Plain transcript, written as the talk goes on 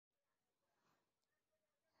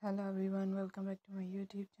Hello everyone, welcome back to my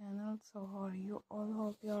YouTube channel. So how are you all?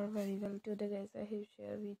 Hope you are very well. Today guys, I have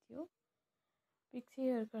shared with you pixie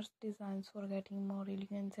haircuts designs for getting more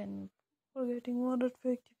elegance and for getting more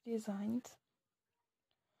attractive designs.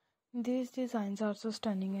 These designs are so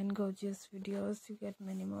stunning and gorgeous videos. You get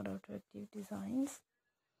many more attractive designs.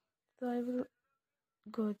 So I will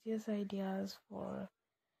gorgeous ideas for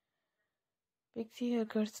pixie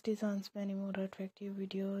haircuts designs, many more attractive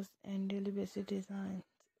videos and daily basis designs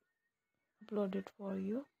uploaded for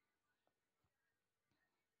you.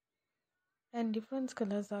 And different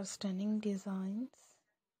colors are stunning designs: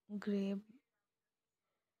 gray,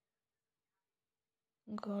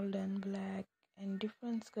 gold and black, and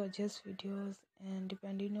different gorgeous videos, and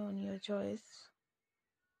depending on your choice,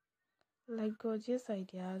 like gorgeous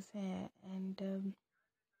ideas. And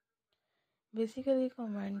basically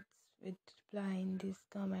comments with reply in this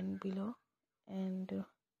comment below, and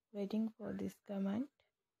waiting for this comment.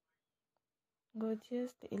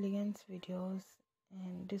 Gorgeous elegance videos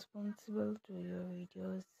and responsible to your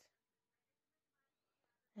videos,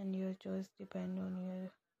 and your choice depend on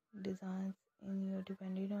your designs in your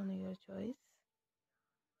depending on your choice.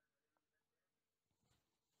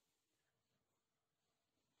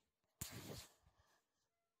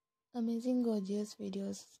 Amazing gorgeous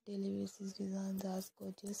videos, daily basis designs, as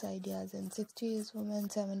gorgeous ideas, and 60 years woman,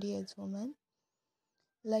 70 years woman,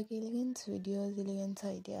 like elegance videos, elegance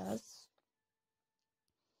ideas,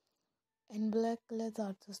 and black colors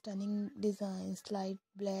are so stunning designs, light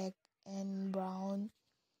black and brown,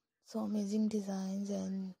 so amazing designs,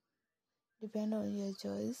 and depend on your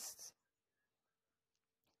choice.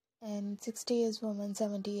 And 60 years woman,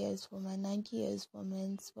 70 years woman, 90 years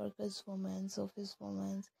woman, workers woman, office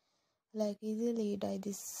woman, like easily dye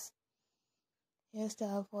this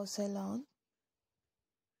hairstyle for salon.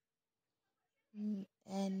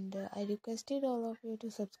 And I requested all of you to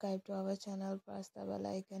subscribe to our channel, press the bell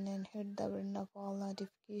icon and hit the button of all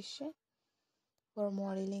notification for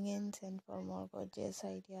more elegance and for more gorgeous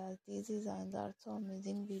ideas. These designs are so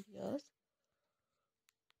amazing videos.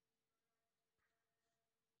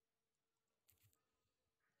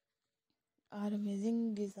 Are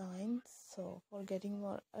amazing designs, so for getting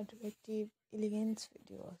more attractive elegance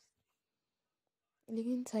videos,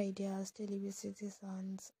 elegance ideas, daily basis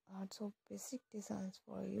designs are so basic designs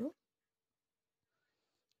for you.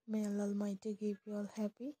 May Allah Almighty keep you all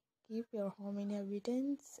happy, keep your home in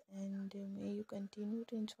evidence, and may you continue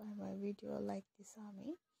to enjoy my video like this,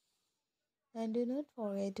 Ami. And do not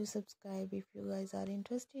forget to subscribe if you guys are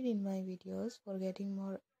interested in my videos for getting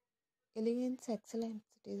more elegant, excellent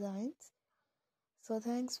designs. So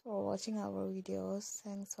thanks for watching our videos.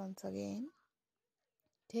 Thanks once again.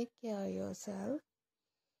 Take care of yourself.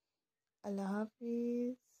 Allah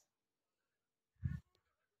Hafiz.